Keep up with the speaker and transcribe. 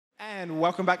And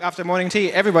welcome back after morning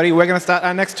tea. Everybody, we're going to start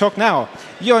our next talk now.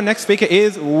 Your next speaker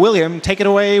is William. Take it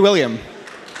away, William.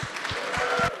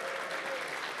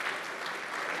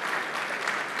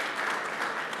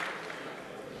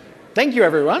 Thank you,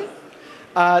 everyone.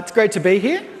 It's great to be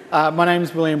here. My name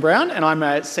is William Brown, and I'm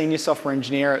a senior software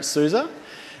engineer at SUSE.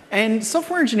 And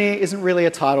software engineer isn't really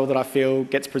a title that I feel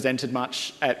gets presented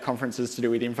much at conferences to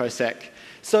do with InfoSec.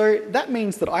 So that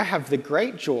means that I have the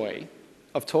great joy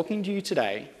of talking to you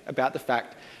today about the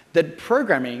fact that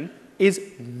programming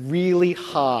is really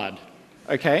hard,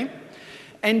 okay?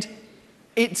 And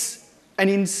it's an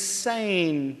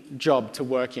insane job to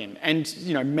work in. And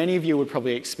many of you would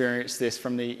probably experience this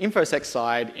from the InfoSec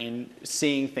side in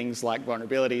seeing things like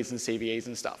vulnerabilities and CVEs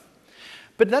and stuff.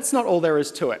 But that's not all there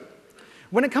is to it.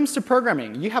 When it comes to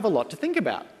programming, you have a lot to think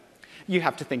about. You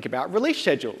have to think about release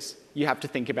schedules. You have to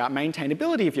think about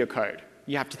maintainability of your code.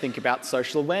 You have to think about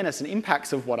social awareness and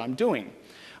impacts of what I'm doing.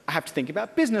 I have to think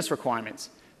about business requirements,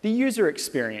 the user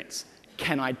experience.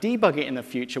 Can I debug it in the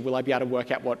future? Will I be able to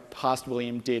work out what past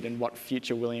William did and what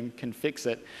future William can fix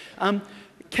it?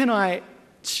 Can I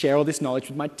share all this knowledge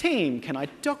with my team? Can I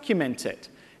document it?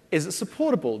 Is it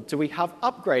supportable? Do we have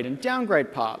upgrade and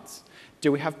downgrade paths?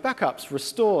 Do we have backups,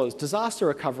 restores, disaster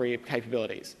recovery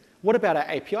capabilities? What about our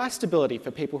API stability for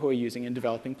people who are using and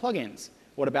developing plugins?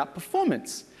 What about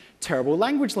performance? Terrible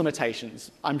language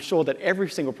limitations. I'm sure that every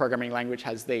single programming language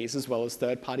has these, as well as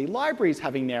third-party libraries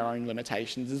having their own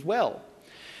limitations as well.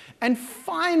 And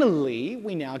finally,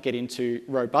 we now get into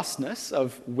robustness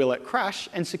of will it crash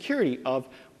and security of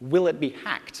will it be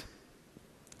hacked.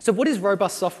 So what is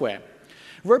robust software?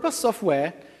 Robust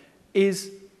software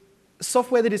is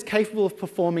software that is capable of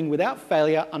performing without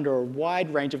failure under a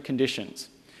wide range of conditions.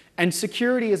 And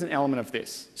security is an element of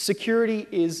this. Security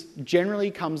is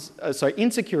generally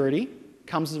insecurity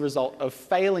comes as a result of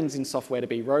failings in software to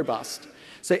be robust.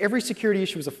 So every security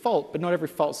issue is a fault, but not every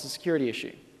fault is a security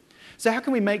issue. So how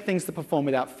can we make things that perform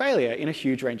without failure in a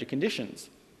huge range of conditions?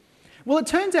 Well, it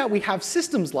turns out we have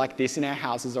systems like this in our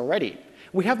houses already.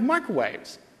 We have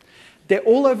microwaves. They're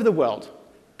all over the world.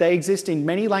 They exist in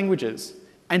many languages,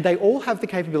 and they all have the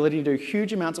capability to do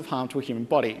huge amounts of harm to a human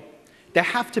body. They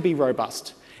have to be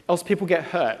robust, else people get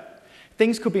hurt.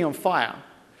 Things could be on fire.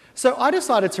 So I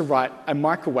decided to write a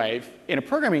microwave in a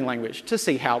programming language to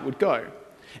see how it would go.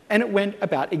 And it went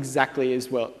about exactly as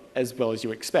well as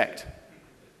you expect.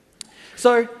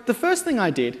 So the first thing I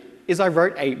did is I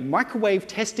wrote a microwave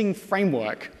testing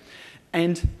framework.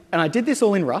 And I did this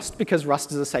all in Rust because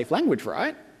Rust is a safe language,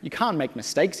 right? You can't make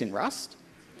mistakes in Rust.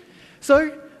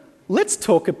 So let's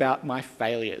talk about my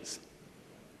failures.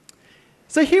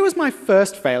 So here was my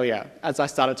first failure as I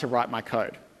started to write my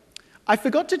code. I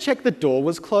forgot to check the door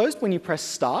was closed when you press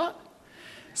start.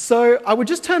 So I would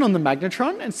just turn on the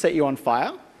magnetron and set you on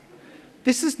fire.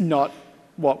 This is not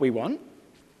what we want.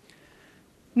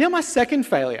 Now my second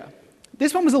failure.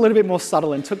 This one was a little bit more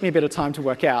subtle and took me a bit of time to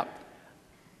work out.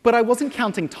 But I wasn't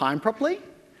counting time properly.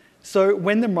 So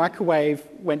when the microwave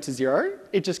went to 0,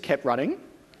 it just kept running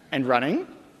and running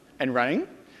and running.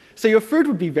 So your food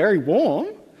would be very warm,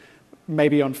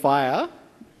 maybe on fire.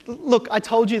 Look, I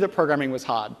told you that programming was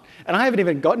hard. And I haven't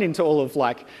even gotten into all of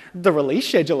the release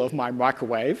schedule of my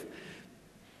microwave.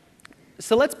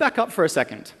 So let's back up for a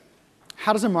second.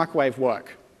 How does a microwave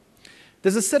work?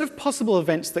 There's a set of possible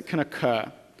events that can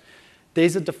occur.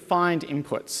 These are defined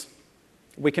inputs.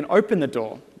 We can open the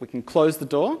door. We can close the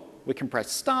door. We can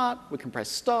press start. We can press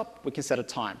stop. We can set a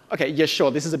time. OK, yeah,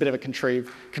 sure, this is a bit of a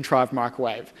contrived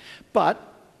microwave.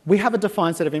 But we have a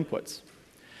defined set of inputs.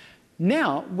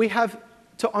 Now, we have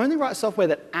to only write software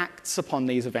that acts upon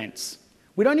these events.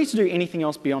 We don't need to do anything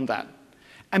else beyond that.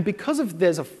 And because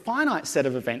there's a finite set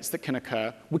of events that can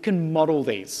occur, we can model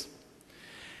these.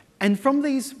 And from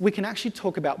these, we can actually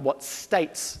talk about what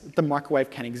states the microwave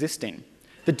can exist in.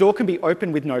 The door can be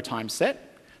open with no time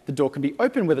set. The door can be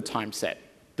open with a time set.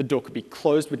 The door could be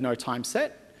closed with no time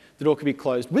set. The door could be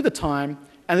closed with a time.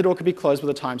 And the door could be closed with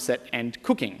a time set and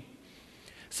cooking.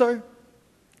 So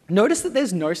notice that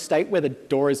there's no state where the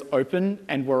door is open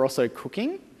and we're also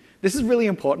cooking. This is really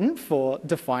important for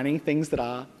defining things that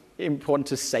are important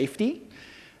to safety,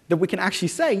 that we can actually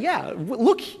say, yeah,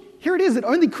 look, here it is. It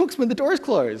only cooks when the door is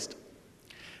closed.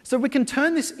 So we can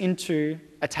turn this into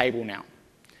a table now.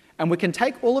 And we can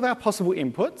take all of our possible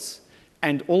inputs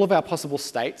and all of our possible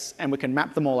states, and we can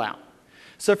map them all out.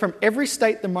 So from every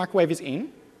state the microwave is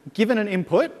in, given an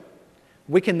input,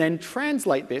 we can then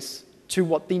translate this to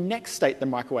what the next state the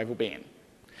microwave will be in.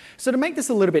 So to make this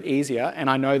a little bit easier, and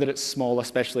I know that it's small,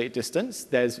 especially at distance,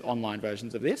 there's online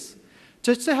versions of this,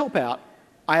 just to help out,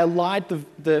 I aligned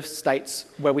the states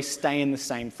where we stay in the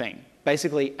same thing.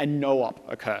 Basically, a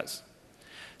no-op occurs.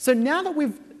 So now that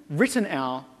we've written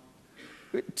our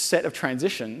set of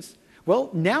transitions,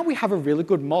 well, now we have a really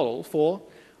good model for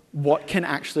what can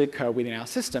actually occur within our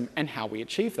system and how we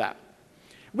achieve that.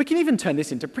 We can even turn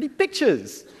this into pretty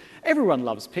pictures. Everyone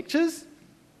loves pictures.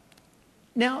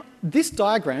 Now, this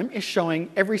diagram is showing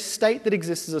every state that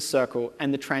exists as a circle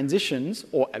and the transitions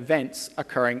or events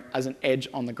occurring as an edge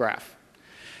on the graph.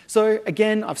 So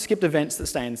again, I've skipped events that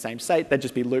stay in the same state. They'd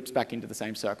just be loops back into the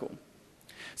same circle.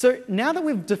 So now that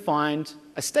we've defined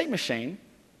a state machine,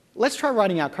 let's try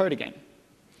writing our code again.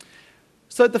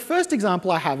 So the first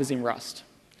example I have is in Rust.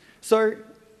 So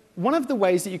one of the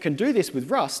ways that you can do this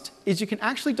with Rust is you can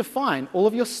actually define all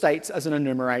of your states as an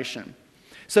enumeration.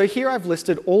 So here I've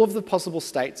listed all of the possible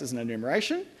states as an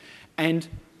enumeration, and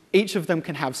each of them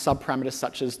can have subparameters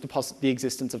such as the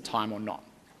existence of time or not.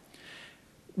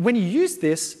 When you use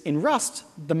this in Rust,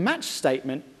 the match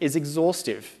statement is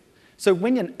exhaustive. So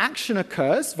when an action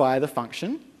occurs via the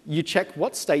function, you check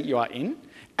what state you are in,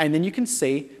 and then you can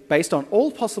see, based on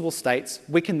all possible states,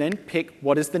 we can then pick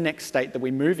what is the next state that we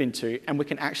move into, and we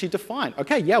can actually define,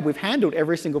 okay, yeah, we've handled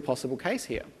every single possible case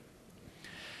here.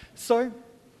 So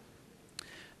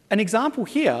an example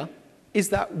here is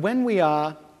that when we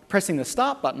are pressing the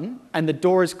start button and the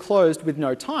door is closed with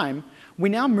no time, we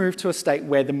now move to a state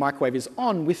where the microwave is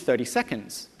on with 30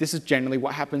 seconds. This is generally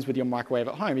what happens with your microwave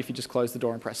at home if you just close the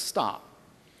door and press start.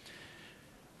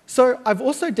 So I've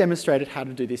also demonstrated how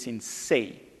to do this in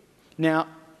C. Now,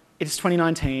 it's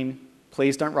 2019.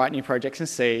 Please don't write new projects in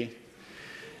C.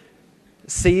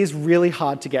 C is really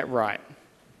hard to get right.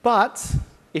 But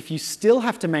if you still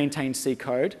have to maintain C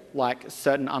code, like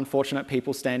certain unfortunate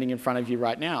people standing in front of you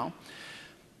right now,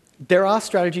 there are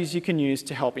strategies you can use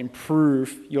to help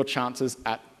improve your chances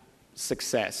at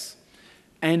success.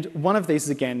 And one of these is,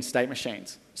 again, state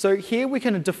machines. So here we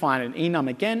can define an enum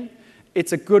again.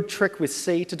 It's a good trick with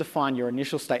C to define your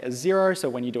initial state as 0. So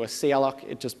when you do a calloc,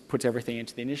 it just puts everything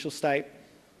into the initial state.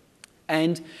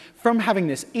 And from having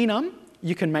this enum,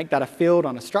 you can make that a field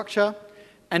on a structure.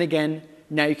 And again,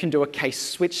 now you can do a case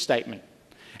switch statement.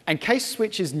 And case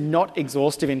switch is not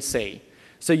exhaustive in C.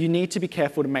 So you need to be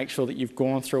careful to make sure that you've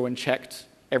gone through and checked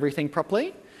everything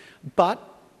properly. But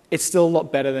it's still a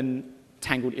lot better than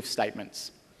tangled if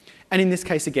statements. And in this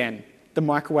case, again, the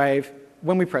microwave,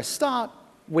 when we press start,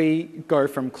 we go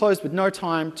from closed with no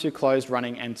time to closed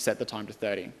running and set the time to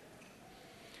 30.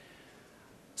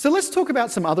 So let's talk about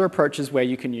some other approaches where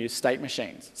you can use state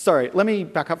machines. Sorry, let me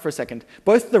back up for a second.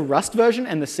 Both the Rust version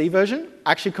and the C version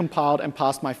actually compiled and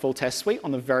passed my full test suite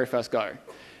on the very first go.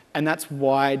 And that's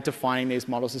why defining these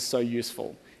models is so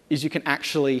useful, is you can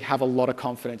actually have a lot of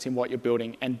confidence in what you're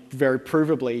building and very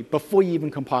provably, before you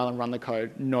even compile and run the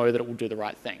code, know that it will do the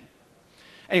right thing.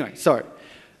 Anyway, so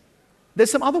there's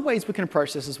some other ways we can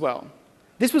approach this as well.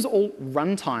 This was all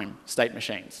runtime state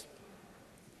machines.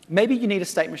 Maybe you need a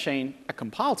state machine at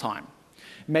compile time.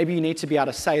 Maybe you need to be able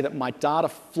to say that my data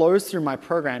flows through my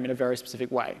program in a very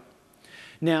specific way.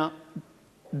 Now,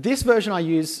 this version I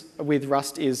use with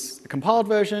Rust is a compiled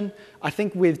version. I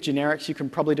think with generics, you can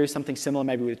probably do something similar,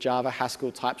 maybe with Java,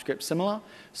 Haskell, TypeScript, similar.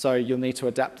 So you'll need to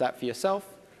adapt that for yourself.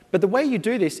 But the way you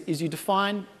do this is you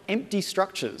define empty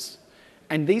structures.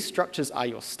 And these structures are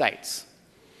your states.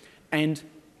 And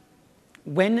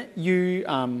when you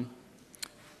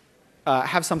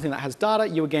have something that has data,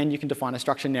 you can define a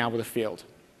structure now with a field.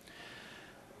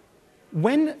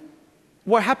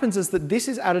 What happens is that this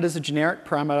is added as a generic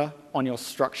parameter on your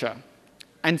structure.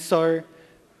 And so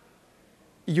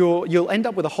you'll end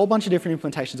up with a whole bunch of different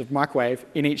implementations of microwave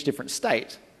in each different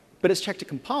state, but it's checked at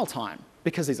compile time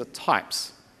because these are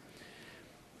types.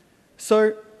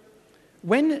 So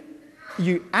when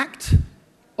you act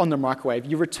on the microwave,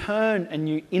 you return a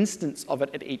new instance of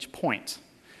it at each point.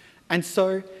 And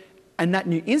that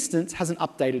new instance has an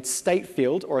updated state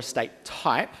field or a state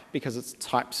type because it's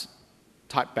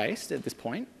type-based at this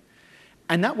point.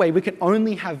 And that way, we can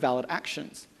only have valid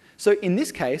actions. So in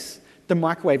this case, the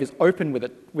microwave is open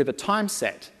with a time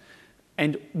set.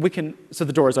 And so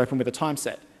the door is open with a time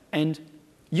set. And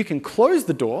you can close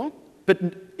the door, but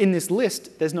in this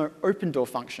list, there's no open door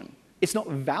function. It's not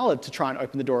valid to try and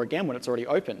open the door again when it's already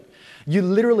open. You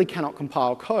literally cannot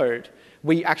compile code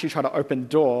where you actually try to open the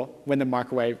door when the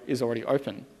microwave is already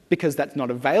open, because that's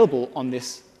not available on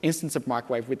this instance of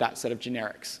microwave with that set of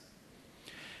generics.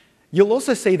 You'll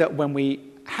also see that when we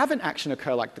have an action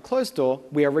occur like the closed door,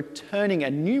 we are returning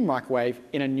a new microwave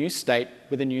in a new state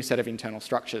with a new set of internal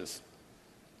structures.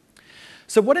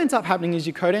 So what ends up happening is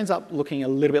your code ends up looking a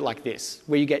little bit like this,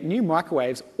 where you get new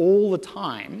microwaves all the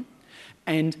time,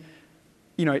 and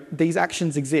these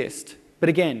actions exist. But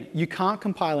again, you can't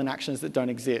compile in actions that don't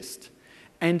exist.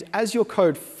 And as your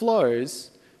code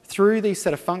flows through these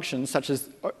set of functions, such as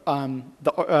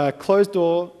the closed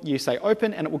door, you say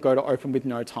open, and it will go to open with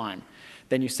no time.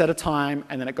 Then you set a time,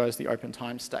 and then it goes to the open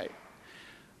time state.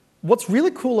 What's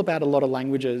really cool about a lot of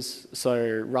languages,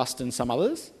 so Rust and some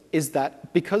others, is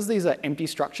that because these are empty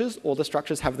structures, all the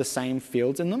structures have the same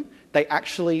fields in them, they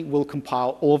actually will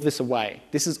compile all of this away.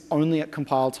 This is only at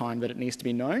compile time that it needs to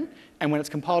be known, and when it's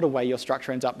compiled away, your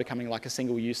structure ends up becoming like a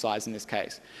single U size in this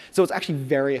case. So it's actually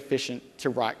very efficient to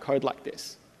write code like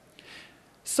this.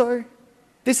 So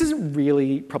this isn't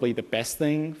really probably the best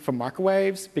thing for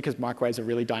microwaves, because microwaves are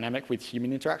really dynamic with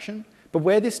human interaction, but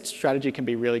where this strategy can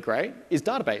be really great is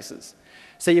databases.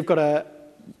 So you've got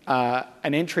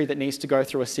an entry that needs to go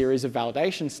through a series of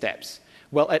validation steps.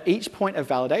 Well, at each point of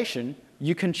validation,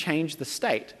 you can change the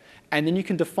state, and then you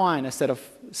can define a set of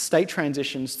state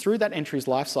transitions through that entry's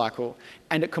lifecycle,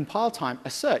 and at compile time,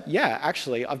 assert, yeah,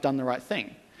 actually, I've done the right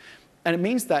thing. And it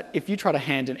means that if you try to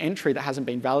hand an entry that hasn't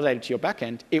been validated to your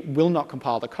backend, it will not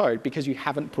compile the code because you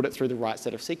haven't put it through the right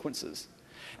set of sequences.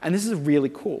 And this is really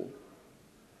cool.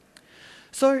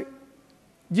 So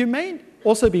you may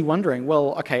also be wondering,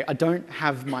 well, OK, I don't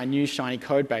have my new shiny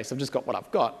code base. I've just got what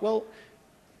I've got. Well,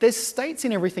 there's states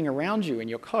in everything around you in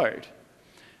your code.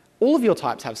 All of your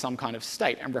types have some kind of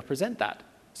state and represent that.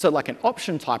 So like an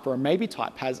option type or a maybe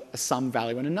type has a some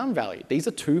value and a none value. These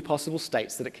are two possible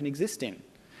states that it can exist in.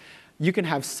 You can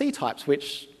have C types,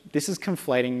 which this is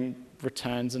conflating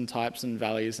returns and types and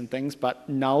values and things, but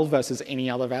null versus any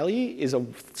other value is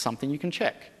something you can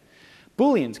check.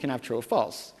 Booleans can have true or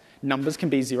false. Numbers can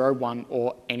be 0, 1,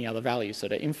 or any other value, so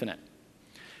they're infinite.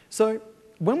 So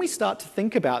when we start to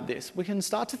think about this, we can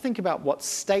start to think about what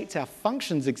states our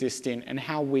functions exist in and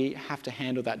how we have to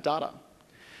handle that data.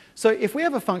 So if we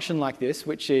have a function like this,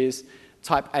 which is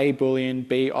type A Boolean,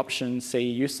 B option,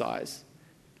 C usize,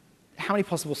 how many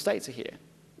possible states are here?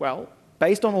 Well,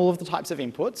 based on all of the types of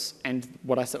inputs and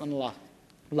what I said on the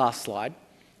last slide,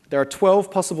 there are 12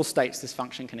 possible states this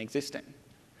function can exist in.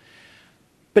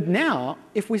 But now,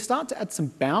 if we start to add some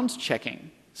bound checking,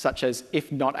 such as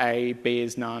if not A, B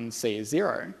is none, C is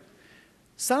 0,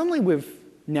 suddenly we've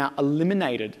now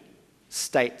eliminated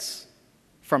states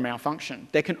from our function.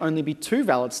 There can only be 2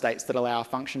 valid states that allow our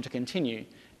function to continue,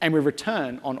 and we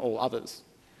return on all others.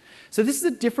 So this is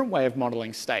a different way of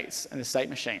modeling states and a state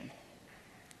machine.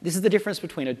 This is the difference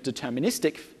between a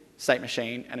deterministic state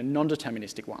machine and a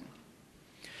non-deterministic one.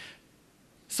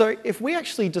 So if we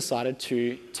actually decided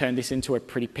to turn this into a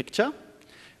pretty picture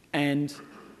and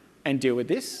deal with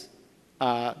this,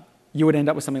 you would end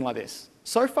up with something like this.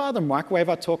 So far, the microwave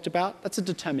I talked about, that's a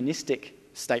deterministic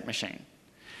state machine.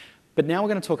 But now we're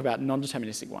going to talk about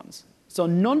non-deterministic ones. So a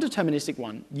non-deterministic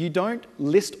one, you don't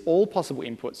list all possible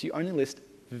inputs, you only list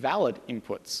valid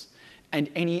inputs. And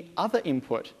any other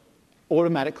input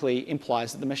automatically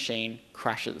implies that the machine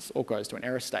crashes or goes to an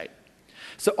error state.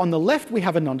 So on the left, we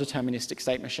have a non-deterministic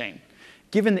state machine.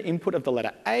 Given the input of the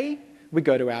letter A, we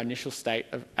go to our initial state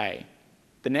of A.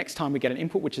 The next time we get an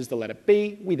input, which is the letter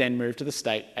B, we then move to the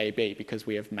state AB because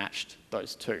we have matched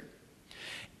those two.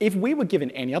 If we were given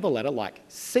any other letter, like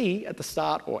C at the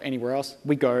start or anywhere else,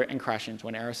 we go and crash into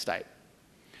an error state.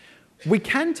 We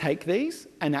can take these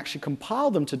and actually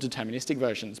compile them to deterministic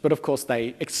versions, but of course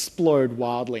they explode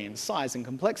wildly in size and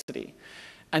complexity.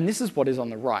 And this is what is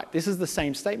on the right. This is the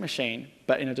same state machine,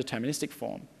 but in a deterministic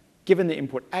form. Given the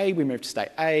input A, we move to state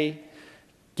A.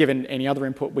 Given any other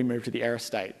input, we move to the error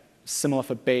state. Similar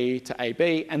for B to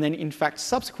AB, and then in fact,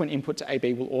 subsequent input to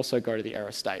AB will also go to the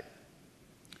error state.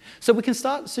 So you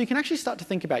can actually start to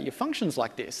think about your functions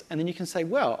like this, and then you can say,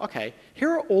 well, okay,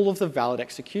 here are all of the valid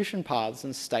execution paths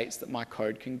and states that my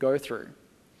code can go through.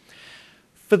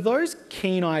 For those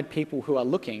keen-eyed people who are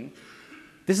looking,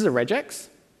 this is a regex,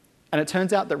 and it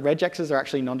turns out that regexes are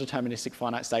actually non-deterministic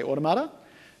finite state automata.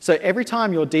 So every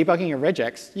time you're debugging a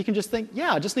regex, you can just think,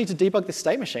 yeah, I just need to debug this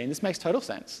state machine. This makes total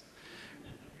sense.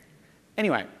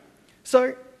 Anyway,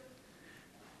 so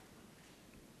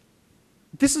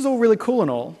this is all really cool and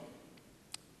all,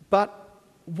 but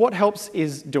what helps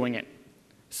is doing it.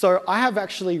 So I have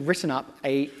actually written up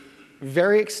a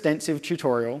very extensive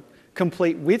tutorial,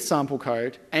 complete with sample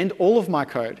code and all of my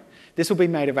code. This will be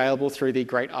made available through the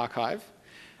Great Archive,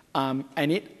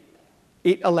 and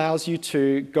it allows you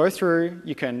to go through,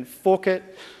 you can fork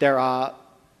it. There are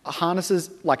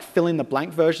harnesses, like fill in the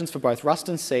blank versions for both Rust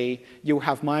and C. You'll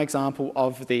have my example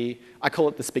of I call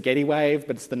it the spaghetti wave,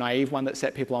 but it's the naive one that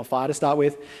set people on fire to start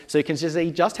with. So you can just see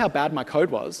just how bad my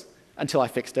code was until I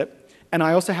fixed it. And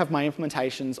I also have my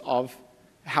implementations of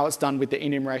how it's done with the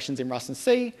enumerations in Rust and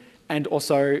C, and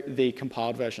also the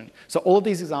compiled version. So all of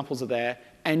these examples are there,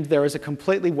 and there is a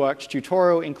completely worked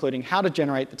tutorial including how to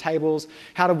generate the tables,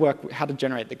 how to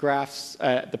generate the graphs,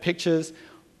 the pictures,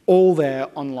 all there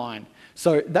online.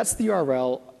 So that's the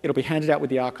URL. It'll be handed out with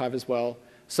the archive as well.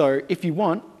 So if you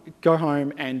want, go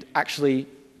home and actually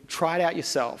try it out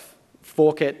yourself,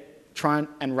 fork it, try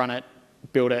and run it,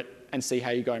 build it, and see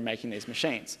how you go making these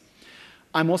machines.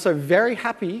 I'm also very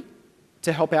happy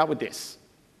to help out with this.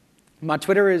 My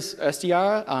Twitter is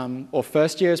erstyear, or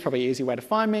first year is probably an easy way to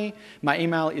find me. My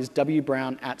email is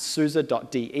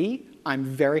wbrown@susa.de. I'm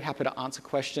very happy to answer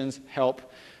questions, help,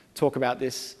 talk about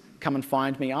this, come and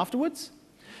find me afterwards.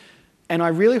 And I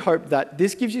really hope that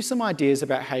this gives you some ideas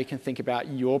about how you can think about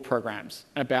your programs,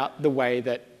 about the way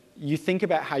that you think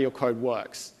about how your code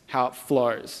works, how it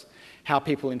flows, how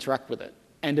people interact with it,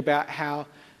 and about how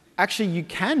actually you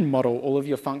can model all of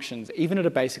your functions, even at a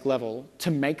basic level,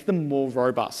 to make them more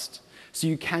robust. So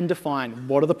you can define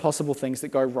what are the possible things that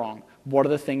go wrong, what are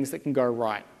the things that can go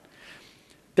right.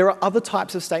 There are other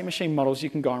types of state machine models you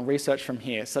can go and research from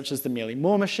here, such as the Mealy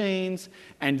Moore machines,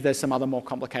 and there's some other more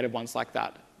complicated ones like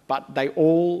that. But they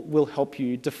all will help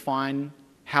you define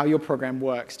how your program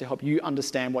works to help you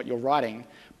understand what you're writing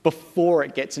before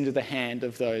it gets into the hand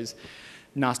of those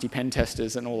nasty pen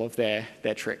testers and all of their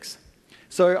tricks.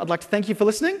 So I'd like to thank you for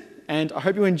listening, and I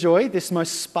hope you enjoy this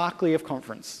most sparkly of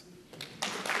conference.